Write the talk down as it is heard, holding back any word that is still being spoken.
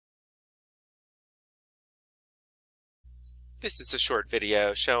This is a short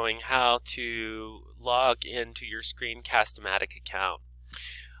video showing how to log into your Screencast-O-Matic account.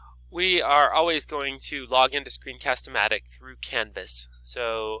 We are always going to log into Screencast-O-Matic through Canvas.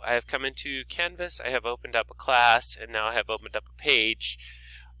 So I have come into Canvas, I have opened up a class, and now I have opened up a page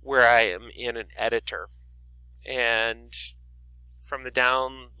where I am in an editor. And from the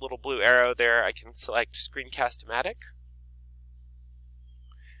down little blue arrow there, I can select Screencast-O-Matic.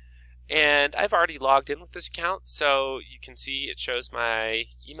 And I've already logged in with this account, so you can see it shows my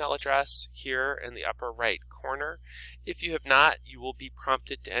email address here in the upper right corner. If you have not, you will be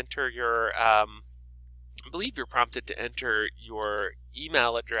prompted to enter your, I believe you're prompted to enter your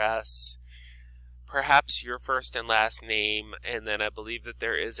email address, perhaps your first and last name, and then I believe that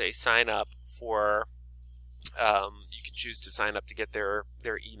there is a sign up for, you can choose to sign up to get their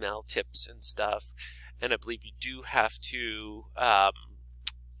email tips and stuff. And I believe you do have to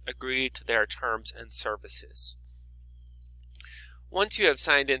agree to their terms and services. Once you have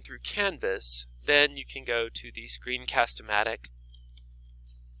signed in through Canvas, then you can go to the Screencast-O-Matic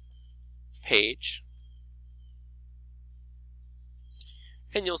page,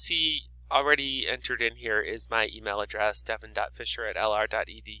 and you'll see already entered in here is my email address,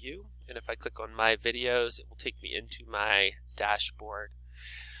 devin.fisher@lr.edu, and if I click on my videos, it will take me into my dashboard.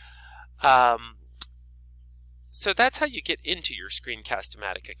 So that's how you get into your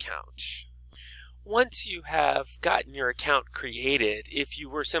Screencast-O-Matic account. Once you have gotten your account created, if you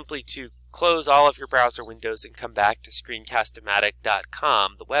were simply to close all of your browser windows and come back to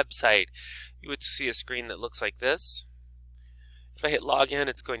screencast-o-matic.com, the website, you would see a screen that looks like this. If I hit login,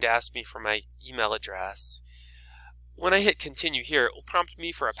 it's going to ask me for my email address. When I hit continue here, it will prompt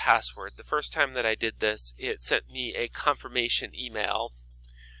me for a password. The first time that I did this, it sent me a confirmation email.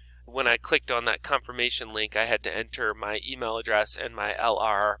 When I clicked on that confirmation link, I had to enter my email address and my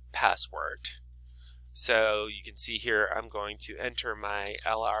LR password. So you can see here I'm going to enter my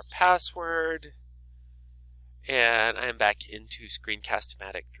LR password, and I'm back into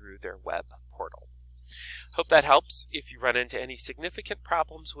Screencast-O-Matic through their web portal. Hope that helps. If you run into any significant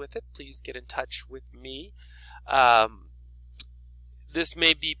problems with it, please get in touch with me. This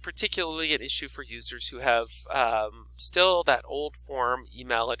may be particularly an issue for users who have still that old form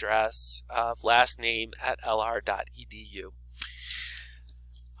email address of lastname@lr.edu.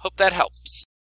 Hope that helps.